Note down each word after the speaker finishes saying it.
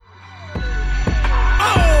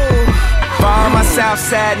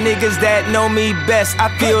Southside niggas that know me best. I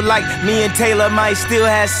feel like me and Taylor might still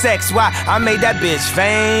have sex. Why? I made that bitch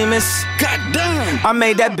famous. Goddamn! I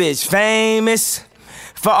made that bitch famous.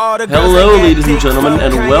 For all the Hello, ladies and gentlemen,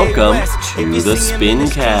 and welcome to the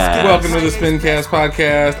Spincast. Welcome to the Spincast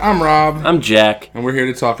podcast. I'm Rob. I'm Jack. And we're here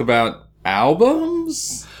to talk about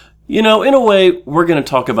albums. You know, in a way, we're going to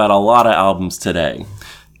talk about a lot of albums today.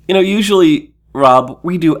 You know, usually, Rob,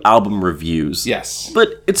 we do album reviews. Yes.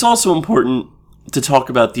 But it's also important to talk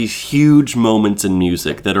about these huge moments in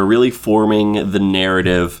music that are really forming the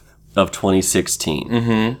narrative of 2016.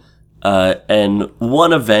 Mm-hmm. And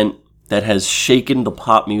one event that has shaken the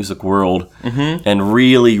pop music world and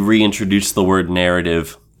really reintroduced the word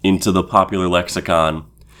narrative into the popular lexicon.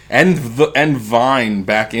 And Vine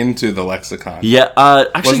back into the lexicon. Yeah,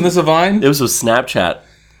 actually, wasn't this a Vine? It was with Snapchat.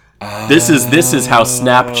 This is how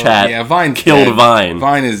Snapchat Vine killed dead. Vine.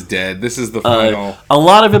 Vine is dead. This is the final. A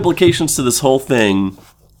lot of implications to this whole thing.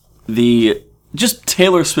 Just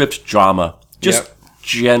Taylor Swift drama. Just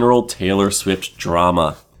general Taylor Swift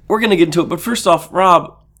drama. We're going to get into it, but first off,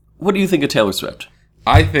 Rob, what do you think of Taylor Swift?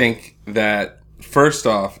 I think that, first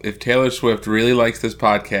off, if Taylor Swift really likes this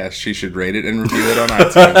podcast, she should rate it and review it on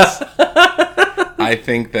iTunes. I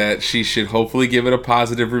think that she should hopefully give it a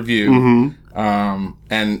positive review, and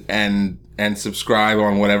subscribe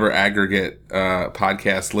on whatever aggregate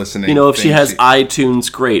podcast listening. You know, if she has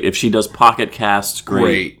iTunes, great. If she does Pocket Casts,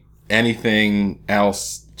 great. Anything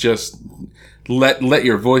else, just let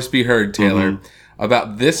your voice be heard, Taylor.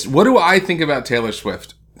 About this, what do I think about Taylor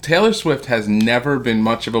Swift? Taylor Swift has never been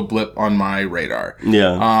much of a blip on my radar.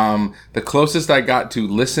 Yeah. The closest I got to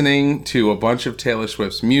listening to a bunch of Taylor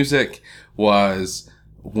Swift's music was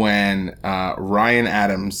when Ryan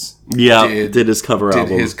Adams did his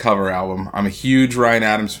cover album. I'm a huge Ryan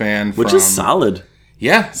Adams fan. Which is solid.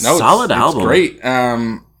 Yeah. No, solid album. It's great.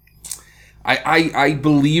 I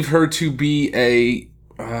believe her to be a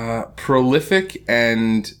prolific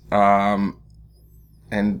and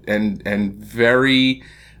very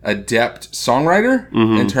adept songwriter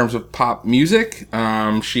in terms of pop music.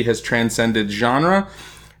 She has transcended genre,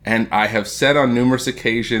 and I have said on numerous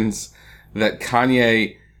occasions that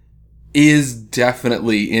Kanye is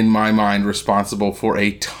definitely, in my mind, responsible for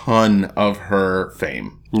a ton of her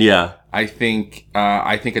fame. Yeah. I think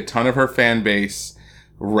a ton of her fan base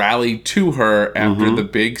rallied to her after the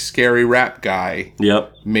big scary rap guy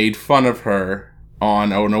made fun of her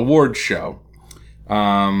on an award show.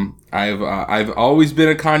 I've always been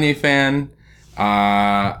a Kanye fan,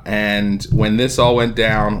 and when this all went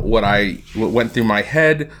down, what went through my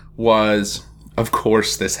head was, of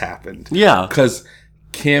course this happened. Yeah. Because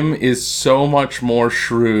Kim is so much more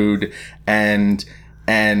shrewd and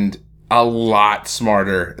a lot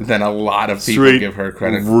smarter than a lot of people give her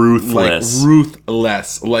credit. Ruthless.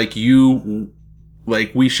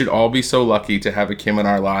 Like, we should all be so lucky to have a Kim in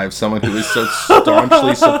our lives, someone who is so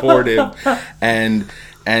staunchly supportive and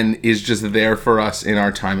is just there for us in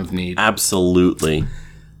our time of need. Absolutely.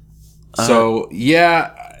 So,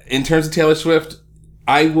 in terms of Taylor Swift,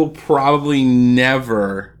 I will probably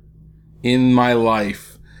never in my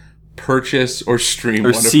life purchase or stream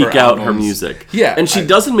or one seek of her out albums. her music. Yeah. And she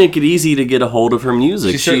doesn't make it easy to get a hold of her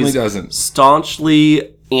music. She certainly doesn't.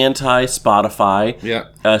 Staunchly anti-Spotify.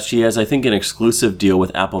 Yeah. She has, I think, an exclusive deal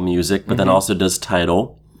with Apple Music, but then also does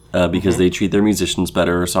Tidal because they treat their musicians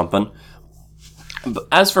better or something. But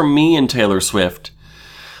as for me and Taylor Swift,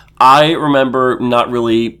 I remember not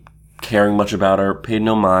really caring much about her, paid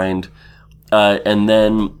no mind, and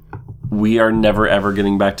then We Are Never Ever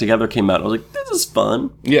Getting Back Together came out. I was like, this is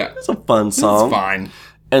fun. Yeah. It's a fun song. It's fine.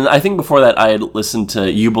 And I think before that, I had listened to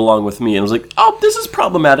You Belong With Me, and I was like, oh, this is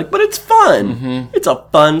problematic, but it's fun. It's a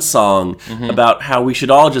fun song about how we should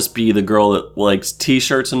all just be the girl that likes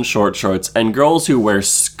t-shirts and short shorts, and girls who wear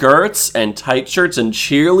skirts and tight shirts and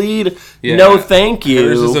cheerlead. Yeah. No, thank you.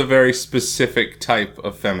 Hers is a very specific type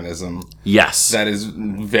of feminism. Yes. That is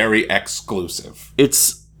very exclusive.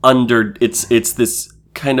 It's this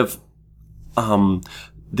kind of,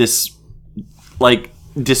 this, like,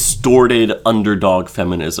 distorted underdog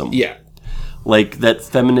feminism. Yeah. Like, that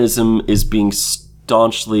feminism is being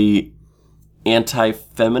staunchly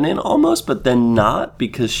anti-feminine almost, but then not,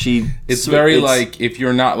 because it's like, if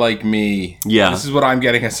you're not like me. Yeah. This is what I'm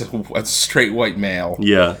getting as a straight white male.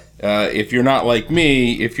 Yeah. If you're not like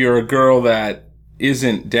me, if you're a girl that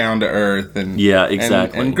isn't down to earth and yeah,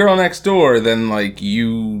 exactly, and girl next door, then like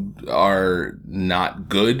you are not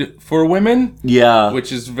good for women. Yeah,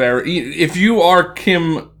 which is very. If you are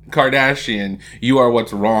Kim Kardashian, you are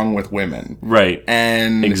what's wrong with women. Right.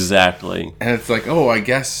 And exactly. And it's like, oh, I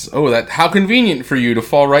guess, that how convenient for you to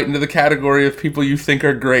fall right into the category of people you think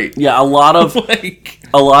are great. Yeah, a lot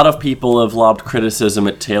of people have lobbed criticism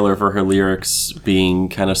at Taylor for her lyrics being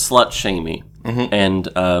kind of slut-shamey and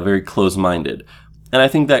very close-minded. And I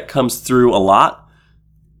think that comes through a lot,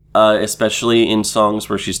 especially in songs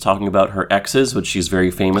where she's talking about her exes, which she's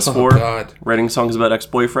very famous for. God. Writing songs about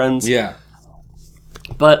ex-boyfriends. Yeah.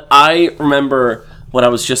 But I remember when I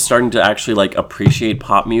was just starting to actually, like, appreciate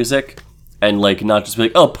pop music and, like, not just be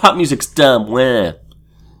like, oh, pop music's dumb, weh.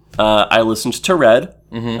 I listened to Red,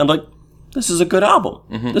 and I'm like, this is a good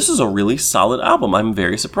album. This is a really solid album. I'm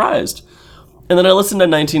very surprised. And then I listened to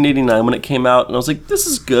 1989 when it came out, and I was like, this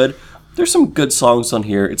is good. There's some good songs on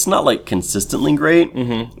here. It's not, like, consistently great,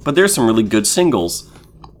 but there's some really good singles.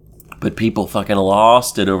 But people fucking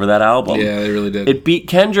lost it over that album. Yeah, they really did. It beat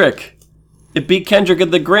Kendrick. It beat Kendrick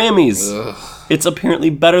at the Grammys. Ugh. It's apparently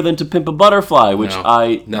better than To Pimp a Butterfly, which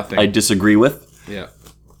I disagree with. Yeah.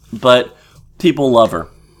 But people love her.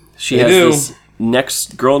 She has this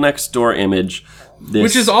girl next door image.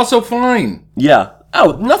 Which is also fine. Yeah.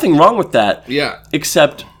 Oh, nothing wrong with that. Yeah.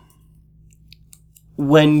 Except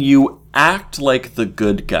when you act like the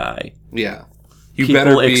good guy. Yeah.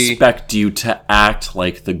 People expect you to act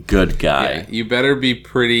like the good guy. Yeah, you better be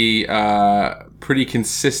pretty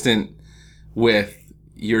consistent with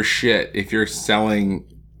your shit if you're selling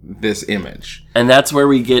this image. And that's where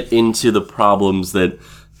we get into the problems that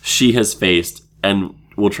she has faced, and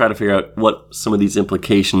we'll try to figure out what some of these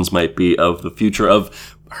implications might be of the future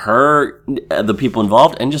of her, the people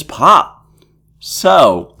involved, and just pop.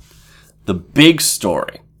 So, the big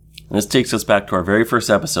story, and this takes us back to our very first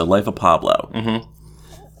episode, Life of Pablo.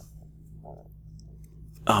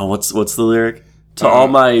 Oh, what's the lyric? To all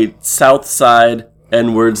my South Side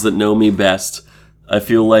N-words that know me best, I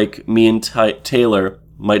feel like me and Taylor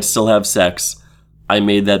might still have sex. I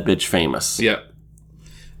made that bitch famous. Yep.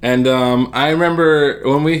 And I remember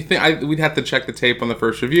when we'd have to check the tape on the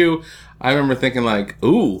first review. I remember thinking like,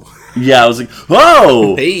 ooh. Yeah, I was like,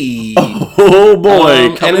 whoa! Hey! Oh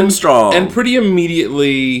boy, coming strong. And pretty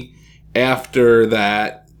immediately after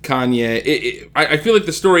that, Kanye... I feel like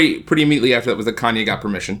the story pretty immediately after that was that Kanye got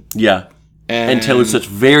permission. Yeah. And Taylor Swift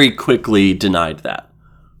very quickly denied that.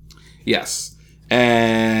 Yes.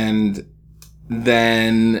 And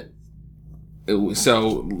then...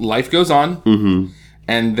 So, life goes on.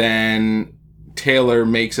 And then Taylor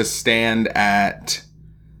makes a stand at...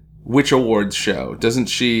 Which awards show? Doesn't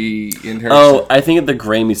she in her... Oh, I think at the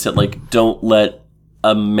Grammys said, like, don't let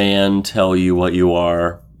a man tell you what you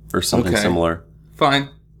are, or something similar. Fine.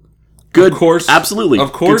 Good. Of course. Absolutely.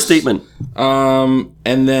 Of course. Good statement.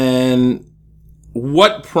 And then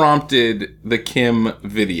what prompted the Kim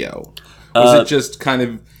video? Was it just kind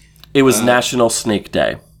of... It was National Snake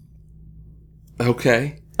Day.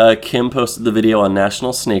 Okay. Kim posted the video on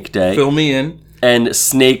National Snake Day. Fill me in. And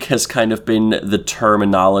snake has kind of been the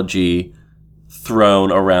terminology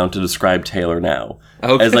thrown around to describe Taylor now.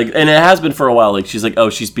 Okay. As like, and it has been for a while. Like, she's like, oh,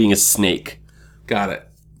 she's being a snake. Got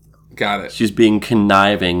it. She's being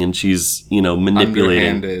conniving and she's,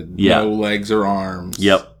 manipulating. Underhanded. Yeah. No legs or arms.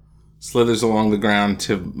 Yep. Slithers along the ground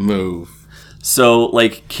to move. So,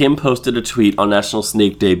 like, Kim posted a tweet on National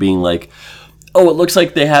Snake Day being like, oh, it looks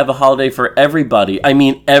like they have a holiday for everybody. I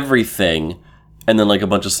mean, everything. And then, like, a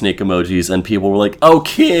bunch of snake emojis, and people were like, oh,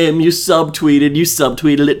 Kim, you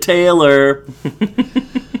subtweeted it, Taylor.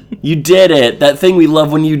 You did it. That thing we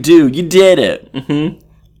love when you do. You did it.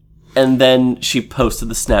 And then she posted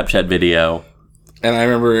the Snapchat video. And I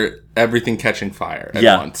remember everything catching fire at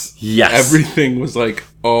once. Yes. Everything was like,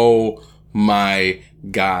 oh my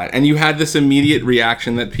God. And you had this immediate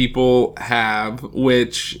reaction that people have,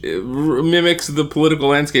 which mimics the political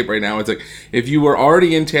landscape right now. It's like, if you were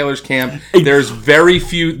already in Taylor's camp, there's very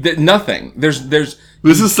few, nothing. There's.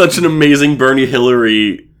 This is such an amazing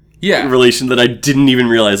Bernie-Hillary relation that I didn't even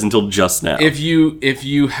realize until just now. If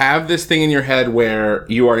you have this thing in your head where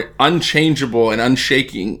you are unchangeable and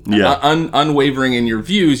unshaking, unwavering in your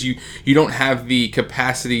views, you don't have the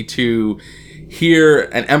capacity to hear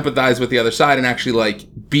and empathize with the other side and actually like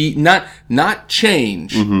be not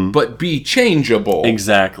change, but be changeable.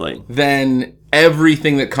 Exactly. Then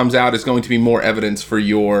everything that comes out is going to be more evidence for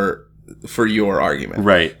your argument.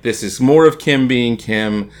 Right. This is more of Kim being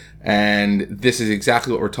Kim, and this is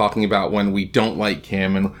exactly what we're talking about when we don't like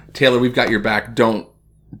Kim. And Taylor, we've got your back. Don't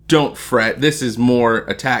fret. This is more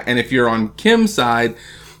attack. And if you're on Kim's side,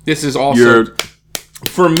 this is also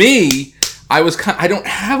for me. I don't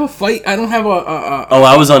have a fight. I don't have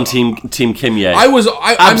I was on team Kanye. I was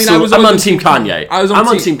I'm on team Kanye. I'm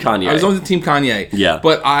on team Kanye. I was on the team Kanye. Yeah.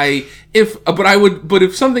 But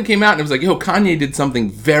if something came out and it was like, yo, Kanye did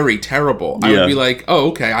something very terrible, I would be like, oh,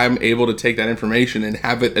 okay, I'm able to take that information and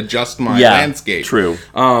have it adjust my landscape. True.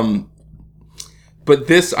 But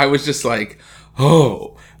this, I was just like,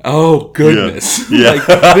 oh goodness. Yeah. Like,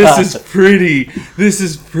 this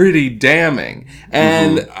is pretty damning.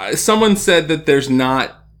 And someone said that there's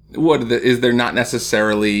not, is there not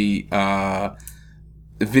necessarily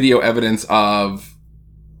video evidence of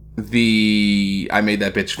the "I made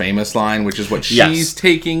that bitch famous" line, which is what she's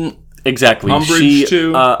taking exactly umbrage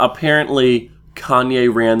to. Apparently,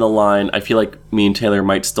 Kanye ran the line, "I feel like me and Taylor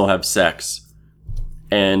might still have sex,"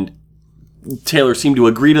 and Taylor seemed to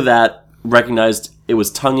agree to that. Recognized it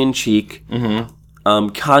was tongue in cheek.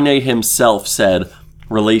 Kanye himself said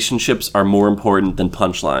relationships are more important than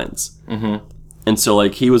punchlines, and so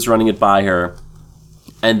like he was running it by her.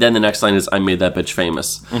 And then the next line is, "I made that bitch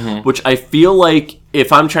famous," which I feel like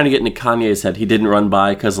if I'm trying to get into Kanye's head, he didn't run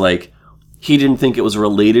by because like he didn't think it was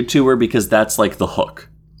related to her because that's like the hook,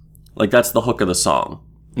 like that's the hook of the song.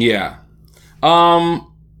 Yeah. And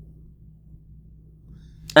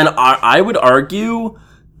I would argue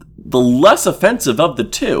the less offensive of the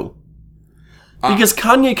two. Because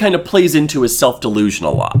Kanye kind of plays into his self-delusion a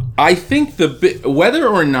lot. I think whether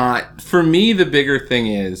or not, for me, the bigger thing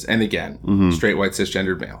is, and again, straight, white,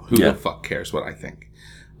 cisgendered male. Who the fuck cares what I think?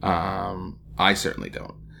 I certainly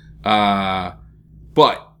don't.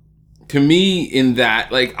 But to me, in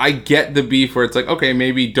that, like, I get the beef where it's like, okay,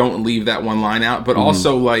 maybe don't leave that one line out. But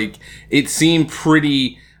also, like, it seemed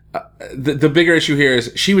pretty... The bigger issue here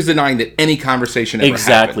is she was denying that any conversation ever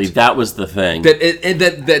happened. That was the thing.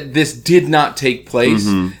 That this did not take place.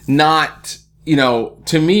 Not,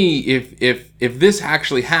 to me, if this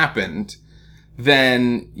actually happened,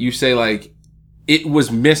 then you say like it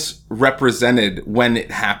was misrepresented when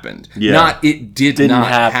it happened. Yeah. Not it didn't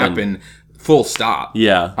happen. Full stop.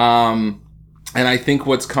 Yeah. And I think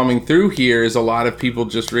what's coming through here is a lot of people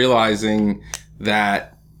just realizing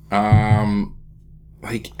that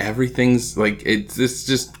like everything's like it's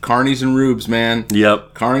just carnies and rubes, man.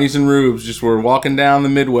 Yep. Carnies and rubes. Just we're walking down the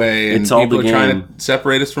midway and people are trying to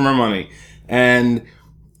separate us from our money. And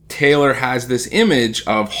Taylor has this image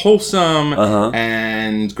of wholesome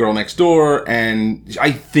and girl next door, and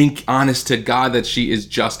I think, honest to God, that she is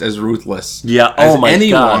just as ruthless as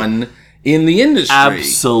anyone in the industry.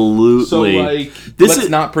 Absolutely. So like, let's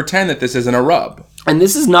not pretend that this isn't a rub. And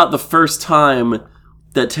this is not the first time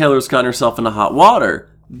that Taylor's gotten herself into hot water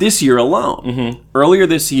this year alone. Earlier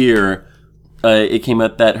this year, it came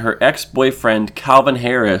out that her ex-boyfriend, Calvin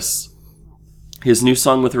Harris, his new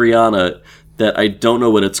song with Rihanna, that I don't know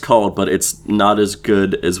what it's called, but it's not as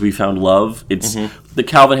good as We Found Love. It's the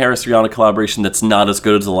Calvin Harris-Rihanna collaboration that's not as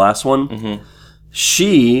good as the last one.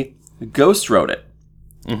 She ghost wrote it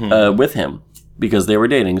with him because they were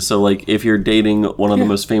dating. So, like, if you're dating one of the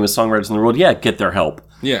most famous songwriters in the world, get their help.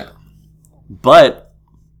 Yeah. But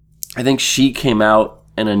I think she came out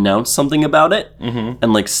and announced something about it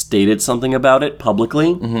and like stated something about it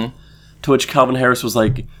publicly, to which Calvin Harris was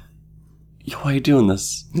like, why are you doing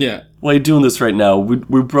this? Yeah. Why are you doing this right now?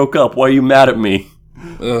 We broke up. Why are you mad at me?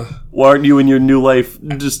 Why aren't you in your new life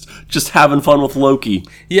just having fun with Loki?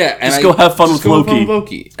 Yeah. And just go have fun with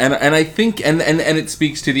Loki. And I think, and it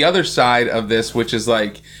speaks to the other side of this, which is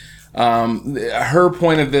like, her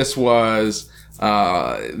point of this was,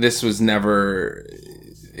 this was never...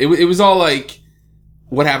 It was all like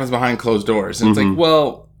what happens behind closed doors. And it's like,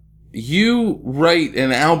 well, you write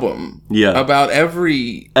an album about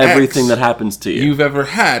everything that happens to you you've ever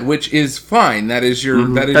had, which is fine. That is your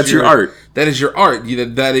that's your art. That is your art.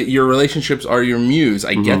 Your relationships are your muse.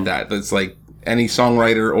 I get that. That's like any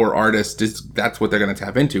songwriter or artist that's what they're going to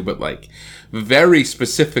tap into. But like very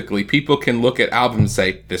specifically, people can look at albums and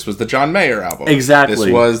say, this was the John Mayer album. Exactly.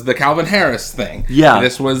 This was the Calvin Harris thing. Yeah.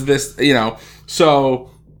 This was this, so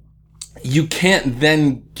you can't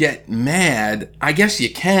then get mad. I guess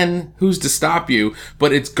you can. Who's to stop you?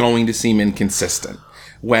 But it's going to seem inconsistent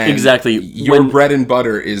when your bread and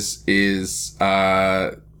butter is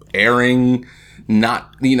airing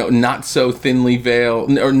not so thinly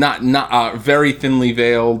veiled or not very thinly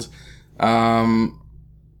veiled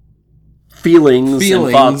feelings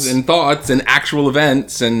and thoughts and actual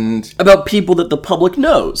events and about people that the public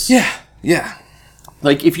knows. Yeah.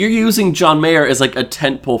 Like, if you're using John Mayer as, like, a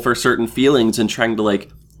tentpole for certain feelings and trying to, like,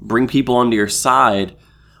 bring people onto your side,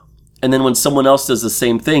 and then when someone else does the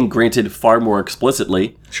same thing, granted far more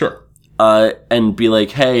explicitly... Sure. And be like,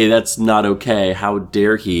 hey, that's not okay, how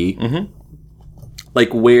dare he?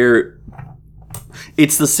 Like, where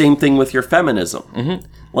It's the same thing with your feminism. Mm-hmm.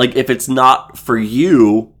 Like, if it's not for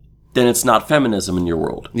you, then it's not feminism in your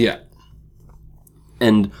world. Yeah.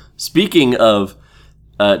 And speaking of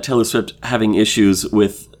Taylor Swift having issues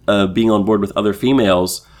with being on board with other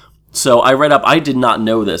females, so I read up, I did not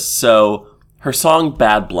know this. So her song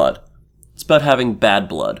Bad Blood, it's about having bad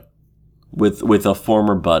blood with a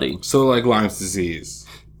former buddy. So like Lyme's disease.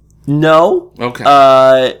 No. Okay.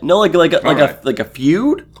 No, like a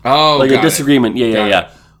feud. Oh, like a disagreement. Yeah.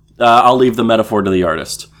 I'll leave the metaphor to the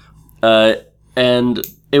artist. And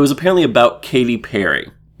it was apparently about Katy Perry.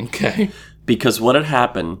 Okay. Because what had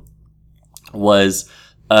happened was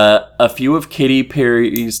a few of Katy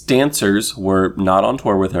Perry's dancers were not on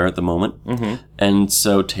tour with her at the moment, and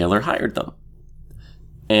so Taylor hired them.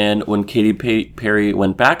 And when Katy Perry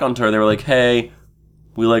went back on tour, they were like, "Hey,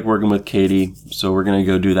 we like working with Katy, so we're gonna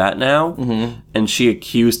go do that now." And she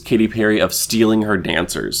accused Katy Perry of stealing her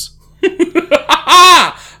dancers.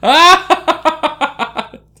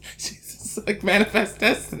 Jesus, like Manifest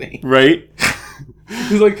Destiny, right?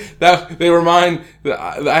 He's like, that they were mine.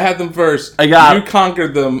 I had them first. You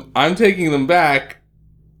conquered them. I'm taking them back,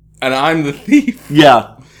 and I'm the thief.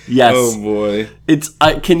 Yeah. Yes. Oh boy. It's.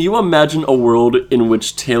 Can you imagine a world in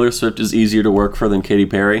which Taylor Swift is easier to work for than Katy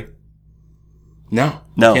Perry? No.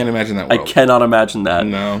 I can't imagine that world. I cannot imagine that.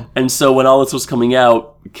 No. And so when all this was coming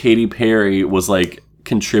out, Katy Perry was like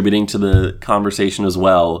contributing to the conversation as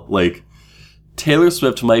well. Like, Taylor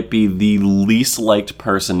Swift might be the least liked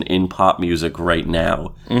person in pop music right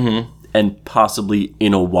now. And possibly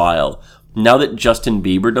in a while. Now that Justin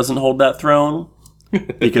Bieber doesn't hold that throne,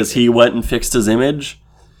 because he went and fixed his image,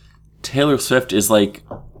 Taylor Swift is like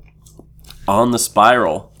on the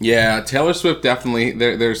spiral. Yeah, Taylor Swift definitely.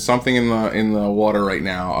 There's something in the water right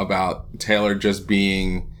now about Taylor just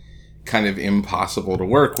being kind of impossible to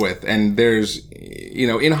work with. And there's,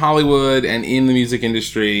 in Hollywood and in the music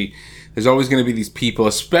industry, there's always going to be these people,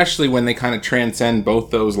 especially when they kind of transcend both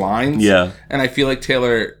those lines. Yeah. And I feel like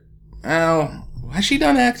Taylor, has she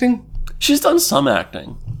done acting? She's done some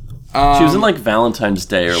acting. She was in like Valentine's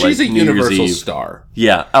Day or like New Year's Eve. She's a Universal star.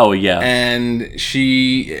 Yeah. Oh, yeah. And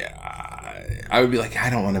I would be like, I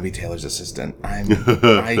don't want to be Taylor's assistant. I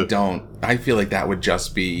feel like that would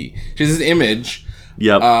just be, she has this image.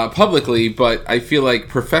 Yep. Publicly, but I feel like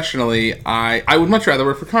professionally, I would much rather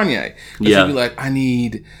work for Kanye. Because he'd be like, I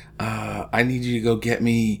need you to go get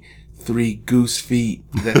me 3 goose feet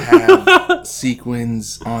that have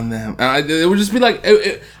sequins on them. And it would just be like,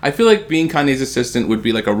 I feel like being Kanye's assistant would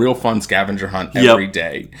be like a real fun scavenger hunt every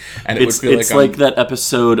day. And it would feel it's like that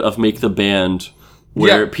episode of Make the Band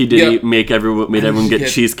where P. Diddy made everyone get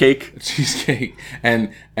cheesecake. Cheesecake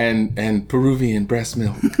and Peruvian breast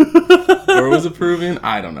milk. Or was it Peruvian?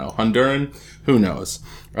 I don't know. Honduran? Who knows?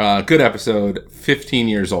 Good episode. 15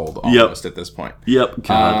 years old almost at this point. Yep.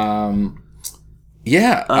 God.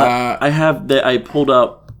 I have that. I pulled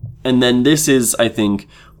up, and then this is, I think,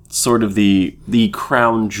 sort of the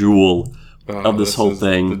crown jewel of this whole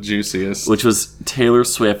thing. The juiciest. Which was Taylor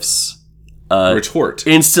Swift's retort.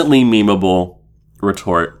 Instantly memeable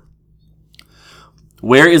retort.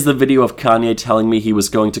 Where is the video of Kanye telling me he was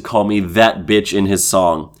going to call me that bitch in his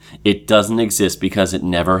song? It doesn't exist because it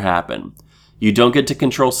never happened. You don't get to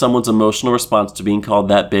control someone's emotional response to being called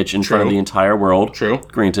that bitch in front of the entire world. True.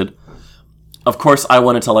 Granted. Of course, I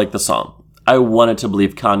wanted to like the song. I wanted to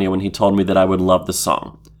believe Kanye when he told me that I would love the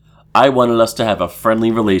song. I wanted us to have a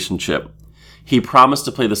friendly relationship. He promised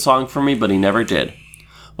to play the song for me, but he never did.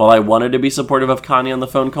 While I wanted to be supportive of Kanye on the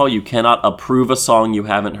phone call, you cannot approve a song you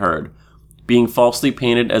haven't heard. Being falsely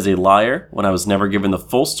painted as a liar when I was never given the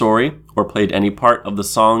full story or played any part of the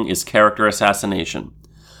song is character assassination.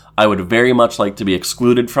 I would very much like to be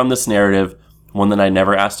excluded from this narrative, one that I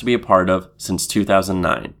never asked to be a part of since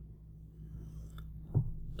 2009.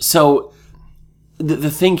 So, the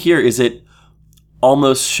thing here is it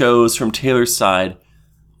almost shows from Taylor's side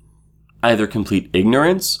either complete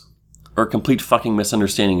ignorance or complete fucking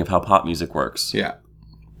misunderstanding of how pop music works. Yeah.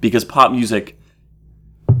 Because pop music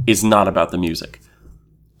is not about the music.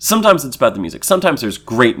 Sometimes it's about the music. Sometimes there's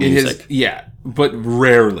great music. But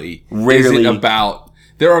rarely is it about...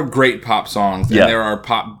 There are great pop songs, and there are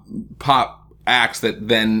pop acts that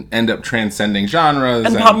then end up transcending genres.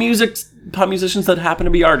 And pop musicians that happen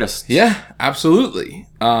to be artists. Yeah, absolutely.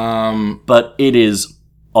 But it is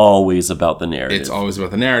always about the narrative. It's always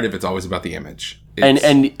about the narrative. It's always about the image.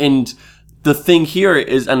 And the thing here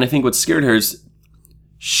is, and I think what scared her is,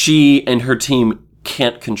 she and her team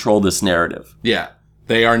can't control this narrative. Yeah.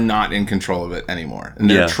 They are not in control of it anymore. And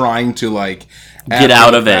they're trying to, like, get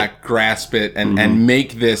out of it, grasp it, and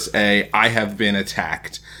make this a I have been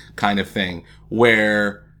attacked kind of thing.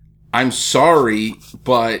 Where I'm sorry,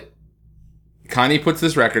 but Kanye puts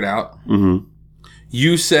this record out. Mm-hmm.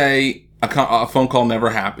 You say a phone call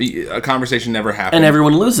never happened, a conversation never happened. And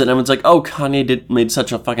everyone loses it. And it's like, oh, Kanye made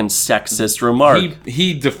such a fucking sexist remark.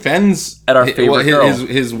 He defends at our favorite girl.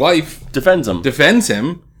 His wife defends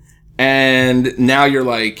him. And now you're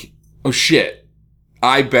like, oh shit,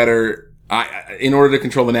 in order to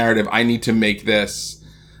control the narrative, I need to make this,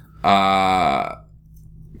 Kanye's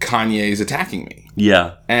attacking me.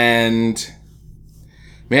 Yeah. And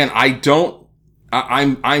man, I'm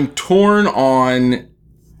torn on,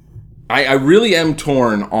 I really am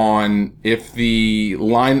torn on if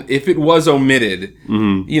it was omitted.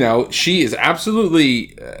 Mm-hmm. You know, she is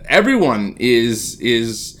absolutely, everyone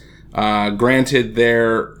is granted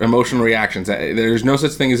their emotional reactions. There's no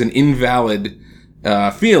such thing as an invalid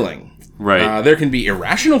feeling. Right. There can be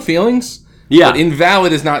irrational feelings. Yeah. But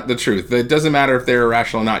invalid is not the truth. It doesn't matter if they're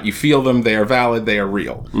irrational or not. You feel them. They are valid. They are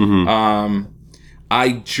real. Mm-hmm.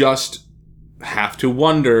 I just have to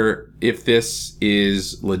wonder if this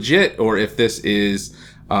is legit or if this is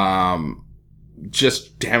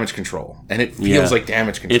just damage control. And it feels like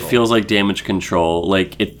damage control. It feels like damage control.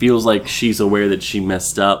 Like, it feels like she's aware that she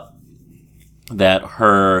messed up. And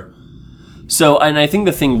I think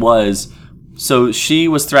the thing was, so she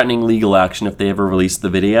was threatening legal action if they ever released the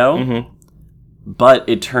video. Mm-hmm. But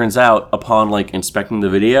it turns out, upon inspecting the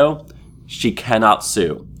video, she cannot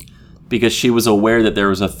sue because she was aware that there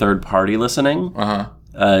was a third party listening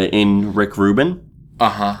in Rick Rubin.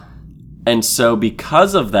 And so,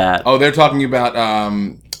 because of that, they're talking about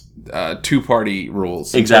two-party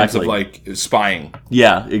rules in terms of spying.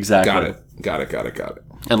 Yeah, exactly. Got it.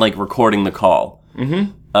 And recording the call,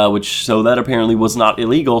 so that apparently was not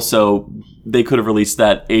illegal. So they could have released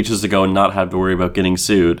that ages ago and not have to worry about getting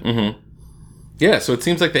sued. Mm-hmm. Yeah, so it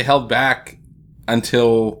seems like they held back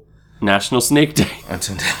until National Snake Day.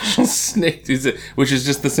 Until National Snake Day, which is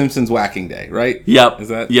just the Simpsons whacking day, right? Yep. Is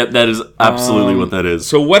that? Yep, that is absolutely what that is.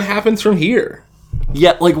 So what happens from here?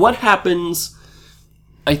 Yeah, what happens,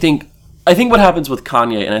 I think what happens with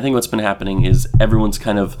Kanye, and I think what's been happening is everyone's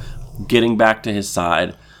kind of getting back to his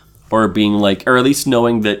side, or being or at least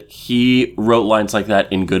knowing that he wrote lines like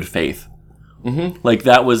that in good faith. Mm-hmm.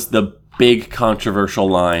 That was the big controversial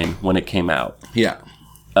line when it came out. Yeah.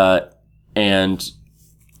 And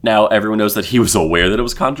now everyone knows that he was aware that it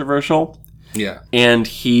was controversial. Yeah. And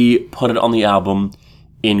he put it on the album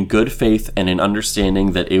in good faith and in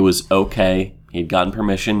understanding that it was okay. He'd gotten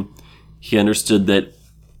permission. He understood that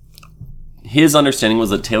his understanding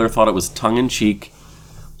was that Taylor thought it was tongue-in-cheek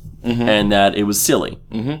and that it was silly.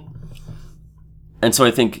 Mm-hmm. And so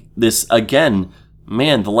I think this, again,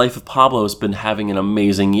 man, The Life of Pablo has been having an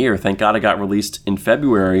amazing year. Thank God it got released in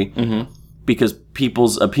February because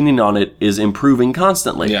people's opinion on it is improving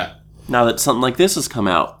constantly. Yeah. Now that something like this has come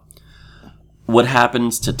out, what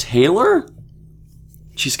happens to Taylor?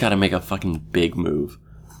 She's got to make a fucking big move.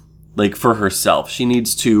 For herself. She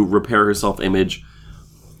needs to repair her self-image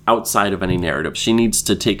outside of any narrative. She needs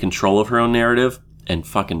to take control of her own narrative and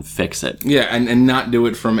fucking fix it. Yeah, and not do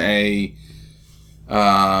it from a...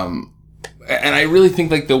 And I really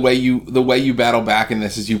think the way you battle back in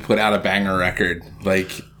this is you put out a banger record.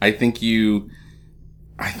 I think you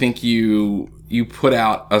put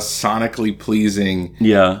out a sonically pleasing.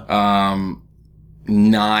 Yeah.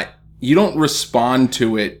 You don't respond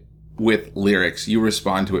to it with lyrics. You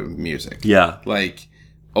respond to it with music. Yeah.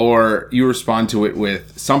 Or you respond to it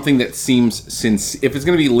with something that seems sincere. If it's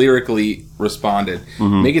going to be lyrically responded,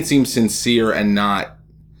 make it seem sincere and not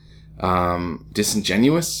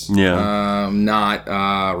disingenuous. Yeah.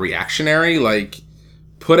 Not reactionary.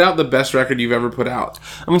 Put out the best record you've ever put out.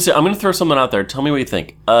 I'm gonna throw something out there. Tell me what you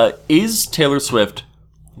think. Is Taylor Swift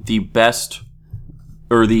the best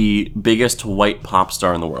or the biggest white pop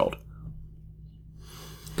star in the world?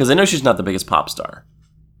 Because I know she's not the biggest pop star.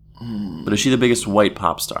 But is she the biggest white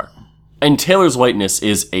pop star? And Taylor's whiteness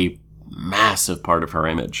is a massive part of her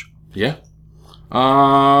image. Yeah.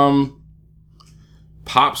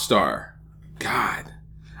 Pop star. God.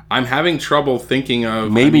 I'm having trouble thinking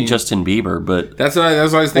of... Maybe Justin Bieber, but... That's what I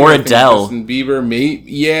was thinking. Or Adele. Justin Bieber,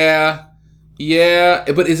 maybe. Yeah.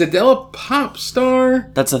 Yeah. But is Adele a pop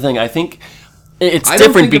star? That's the thing. I think... It's different because... I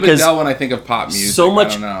don't think of Adele when I think of pop music.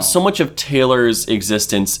 So much of Taylor's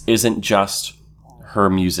existence isn't just her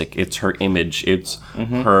music. It's her image. It's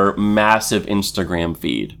her massive Instagram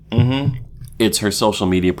feed. It's her social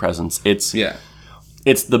media presence. It's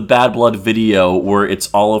the Bad Blood video where it's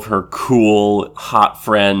all of her cool, hot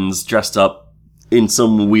friends dressed up in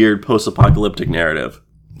some weird post-apocalyptic narrative.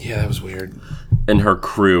 Yeah, that was weird. And her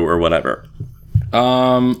crew or whatever.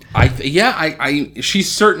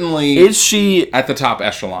 She's certainly Is she at the top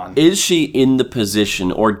echelon. Is she in the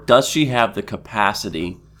position, or does she have the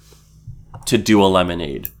capacity to do a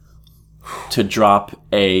Lemonade? To drop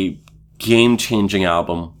a game-changing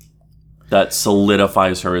album that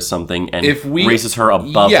solidifies her as something and raises her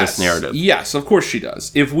above this narrative? Yes, of course she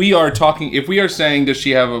does. If we are saying, does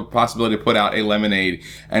she have a possibility to put out a Lemonade,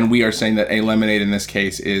 and we are saying that a Lemonade in this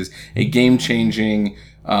case is a game-changing,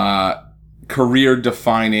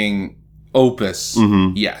 career-defining opus,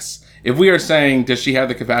 yes. If we are saying, does she have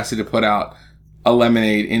the capacity to put out a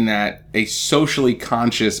Lemonade in that a socially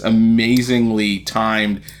conscious, amazingly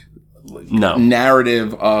timed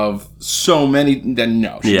narrative of so many, then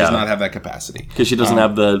no, she does not have that capacity. Because she doesn't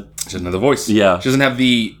have the... She doesn't have the voice. Yeah. She doesn't have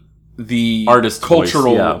the artist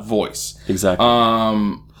cultural voice. Exactly.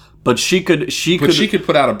 But she could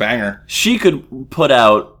put out a banger. She could put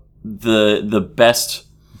out the best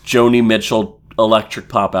Joni Mitchell electric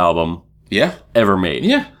pop album ever made.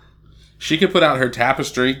 Yeah. She could put out her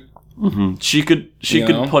Tapestry. Mm-hmm. She could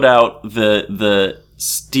put out the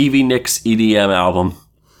Stevie Nicks EDM album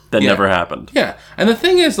that never happened. Yeah. And the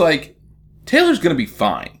thing is, like, Taylor's going to be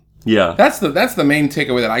fine. Yeah. That's the main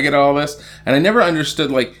takeaway that I get out of all this. And I never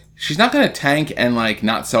understood, like, she's not going to tank and, like,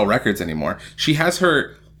 not sell records anymore. She has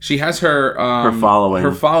her following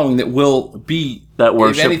that will be... That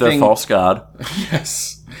worship their false god.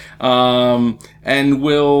 Yes. And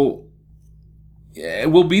will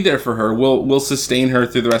be there for her. Will sustain her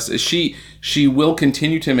through the rest. She will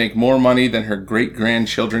continue to make more money than her great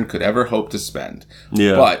grandchildren could ever hope to spend.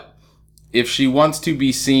 Yeah. But if she really wants to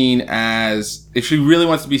be seen as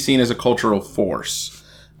a cultural force,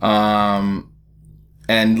 and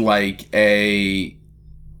like a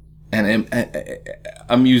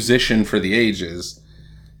musician for the ages,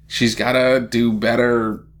 she's gotta do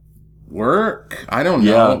better work. I don't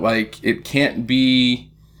know. Yeah. Like, it can't be...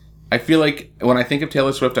 I feel like when I think of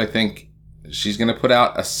Taylor Swift, I think she's going to put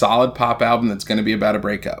out a solid pop album that's going to be about a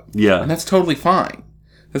breakup. Yeah. And that's totally fine.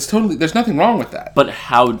 There's nothing wrong with that. But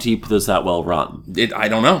how deep does that well run? I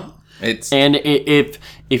don't know.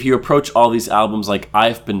 If you approach all these albums like,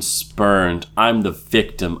 I've been spurned, I'm the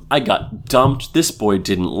victim, I got dumped, this boy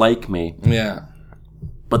didn't like me. Yeah.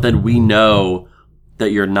 But then we know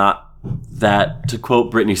that you're not that, to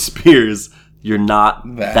quote Britney Spears, you're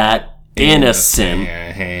not that innocent.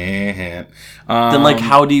 Then, like,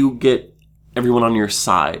 how do you get everyone on your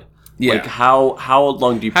side? Yeah. Like, how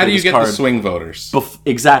long do you play this card? How do you get the swing voters?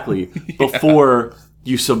 Exactly. Before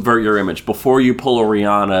you subvert your image. Before you pull a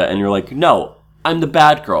Rihanna and you're like, no, I'm the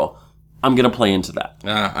bad girl. I'm going to play into that.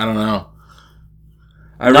 I don't know.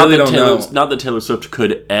 I really don't know. Not that Taylor Swift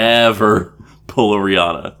could ever pull a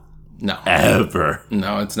Rihanna. No. Ever.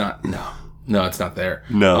 No, it's not. No, it's not there.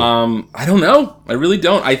 No. I don't know. I really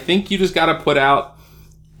don't. I think you just got to put out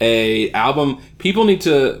a album. People need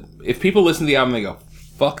to... If people listen to the album, they go,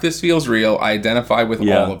 fuck, this feels real. I identify with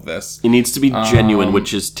all of this. It needs to be genuine,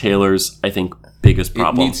 which is Taylor's, I think, biggest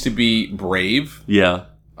problem. It needs to be brave. Yeah.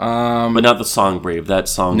 But not the song Brave. That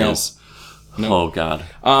song is... No. Oh, God.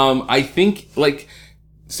 I think, like...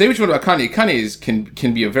 Say what you want about Kanye. Kanye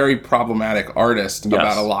can be a very problematic artist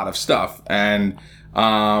about a lot of stuff. And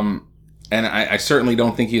I certainly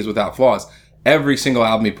don't think he is without flaws. Every single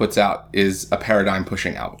album he puts out is a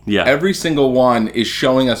paradigm-pushing album. Yeah. Every single one is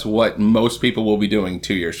showing us what most people will be doing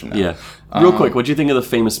 2 years from now. Yeah. Real quick, what do you think of the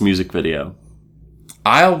famous music video?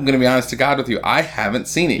 I'm going to be honest to God with you. I haven't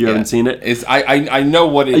seen it yet. You haven't seen it? I know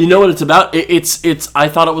what it is. You know what it's about? It's. I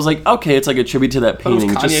thought it was like, okay, it's like a tribute to that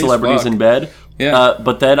painting. Just celebrities in bed. Yeah.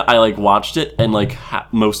 But then I like watched it and like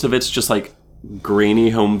most of it's just like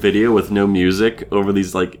grainy home video with no music over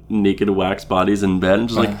these like naked wax bodies in bed and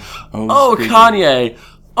just like, oh Kanye,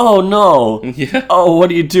 oh no, oh what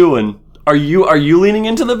are you doing? Are you leaning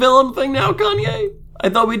into the villain thing now, Kanye? I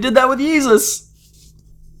thought we did that with Jesus.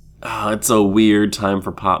 It's a weird time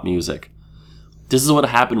for pop music. This is what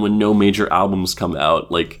happened when no major albums come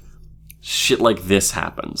out. Like shit like this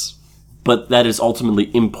happens, but that is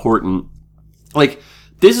ultimately important. Like,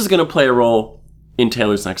 this is going to play a role in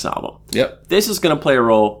Taylor's next album. Yep. This is going to play a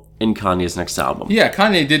role in Kanye's next album. Yeah,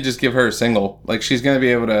 Kanye did just give her a single. Like, she's going to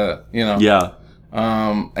be able to, you know. Yeah.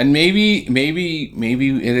 And maybe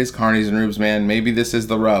it is Carnies and Rubes, man. Maybe this is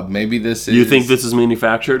the rub. Maybe this is... You think this is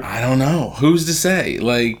manufactured? I don't know. Who's to say?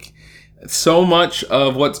 Like, so much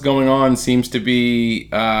of what's going on seems to be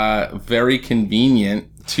very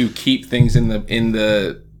convenient to keep things in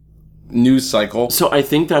the news cycle. So I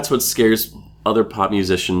think that's what scares other pop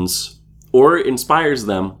musicians or inspires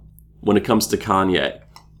them when it comes to Kanye,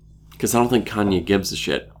 because I don't think Kanye gives a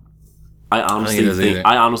shit. I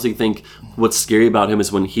honestly think what's scary about him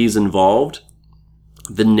is when he's involved,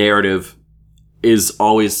 the narrative is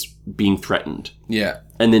always being threatened. Yeah.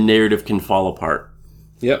 And the narrative can fall apart.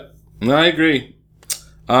 Yep. No, I agree.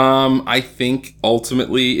 I think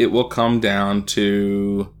ultimately it will come down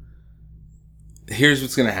to, here's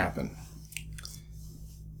what's going to happen.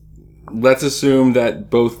 Let's assume that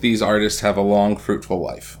both these artists have a long, fruitful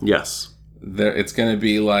life. Yes. It's going to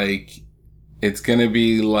be like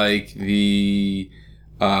the,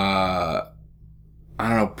 I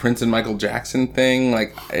don't know, Prince and Michael Jackson thing.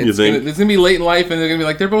 Like, it's going to be late in life, and they're going to be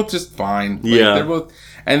like, they're both just fine. Like, yeah. They're both,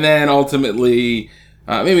 and then ultimately,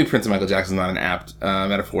 maybe Prince and Michael Jackson's not an apt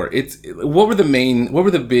metaphor. What were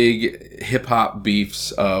the big hip hop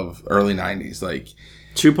beefs of early 90s? Like,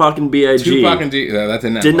 Tupac and B.I.G.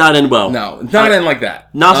 That did not end well. No, not end like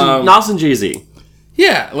that. Nas and Jeezy.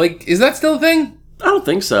 Yeah, like, is that still a thing? I don't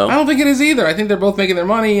think so. I don't think it is either. I think they're both making their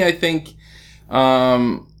money. I think,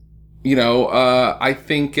 I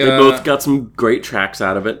think they both got some great tracks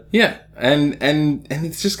out of it. Yeah, and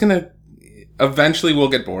it's just gonna eventually we'll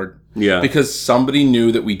get bored. Yeah, because somebody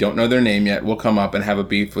new that we don't know their name yet will come up and have a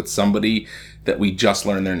beef with somebody that we just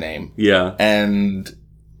learned their name. Yeah, and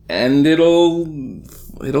it'll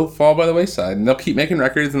fall by the wayside, and they'll keep making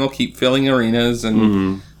records, and they'll keep filling arenas,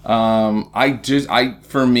 and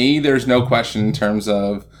for me, there's no question in terms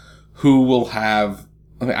of who will have.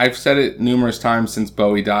 I mean, I've said it numerous times since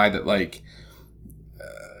Bowie died that, like,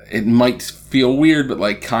 it might feel weird, but,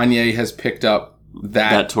 like, Kanye has picked up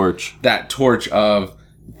that torch of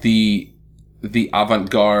the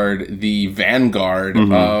avant-garde, the vanguard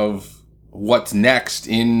of what's next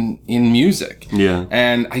in music. Yeah.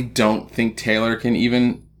 And I don't think Taylor can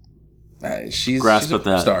even she's a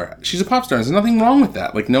pop star. She's a pop star. There's nothing wrong with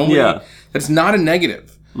that. Like, nobody that's not a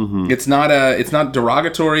negative. It's not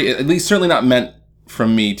derogatory, at least certainly not meant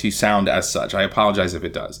from me to sound as such. I apologize if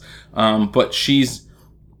it does. But she's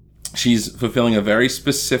fulfilling a very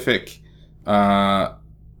specific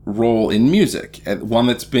role in music, one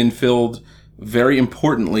that's been filled very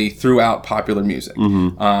importantly throughout popular music.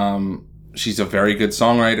 She's a very good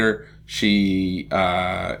songwriter. She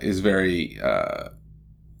is very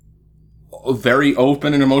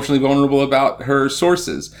open and emotionally vulnerable about her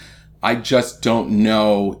sources. I just don't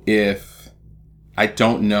know if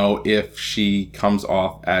she comes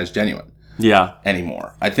off as genuine. Yeah.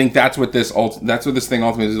 Anymore. I think that's what this thing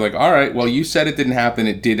ultimately is like. All right, well, you said it didn't happen.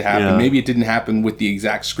 It did happen. Yeah. Maybe it didn't happen with the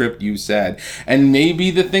exact script you said, and maybe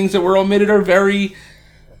the things that were omitted are very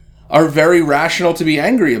rational to be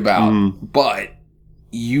angry about. But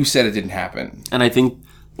you said it didn't happen, and I think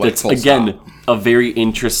that's again a very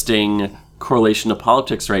interesting correlation to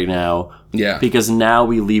politics right now. Yeah. Because now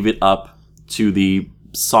we leave it up to the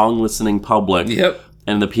song listening public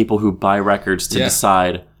and the people who buy records to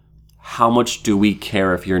decide how much do we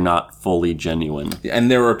care if you're not fully genuine. And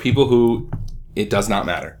there are people who it does not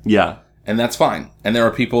matter. Yeah. And that's fine. And there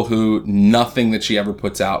are people who nothing that she ever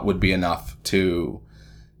puts out would be enough to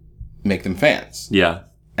make them fans. Yeah.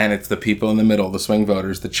 And it's the people in the middle, the swing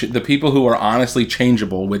voters, the people who are honestly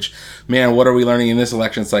changeable, which, man, what are we learning in this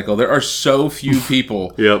election cycle? There are so few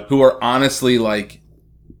people who are honestly, like,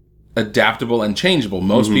 adaptable and changeable.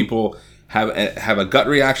 Most people have a gut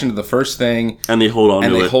reaction to the first thing, and they hold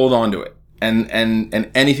on to it. And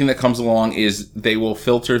anything that comes along is they will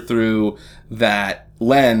filter through that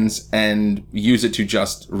lens and use it to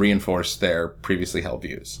just reinforce their previously held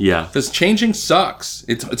views. Yeah. Because changing sucks.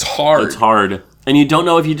 It's hard. It's hard. And you don't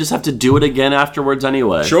know if you just have to do it again afterwards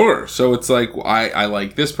anyway. Sure. So it's like, I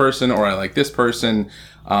like this person or I like this person.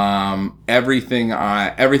 Everything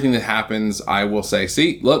that happens, I will say,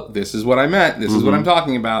 see, look, this is what I meant. This is what I'm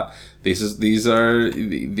talking about. These are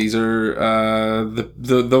the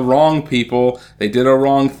wrong people. They did a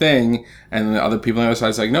wrong thing, and the other people on the other side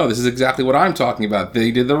is like, no, this is exactly what I'm talking about. They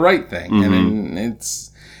did the right thing, and then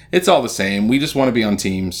it's all the same. We just want to be on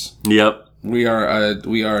teams. Yep. We are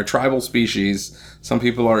a tribal species. Some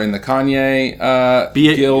people are in the Kanye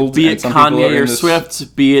guild. Be it Kanye or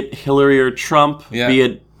Swift, be it Hillary or Trump, be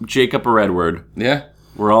it Jacob or Edward. Yeah.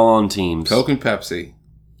 We're all on teams. Coke and Pepsi.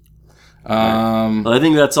 Well, I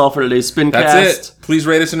think that's all for today's Spincast. That's it. Please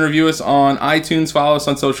rate us and review us on iTunes. Follow us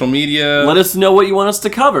on social media. Let us know what you want us to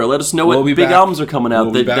cover. Let us know what big albums are coming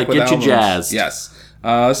out that get you jazzed. Yes.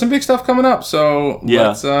 Some big stuff coming up. So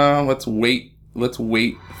let's wait. Let's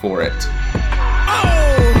wait for it.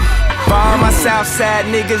 For all my Southside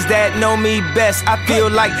niggas that know me best, I feel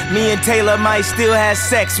like me and Taylor might still have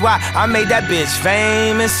sex. Why? I made that bitch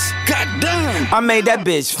famous. Goddamn. I made that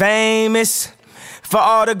bitch famous. For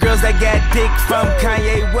all the girls that got dick from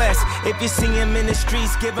Kanye West, if you see him in the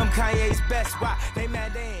streets, give him Kanye's best. Why? They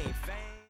mad they ain't.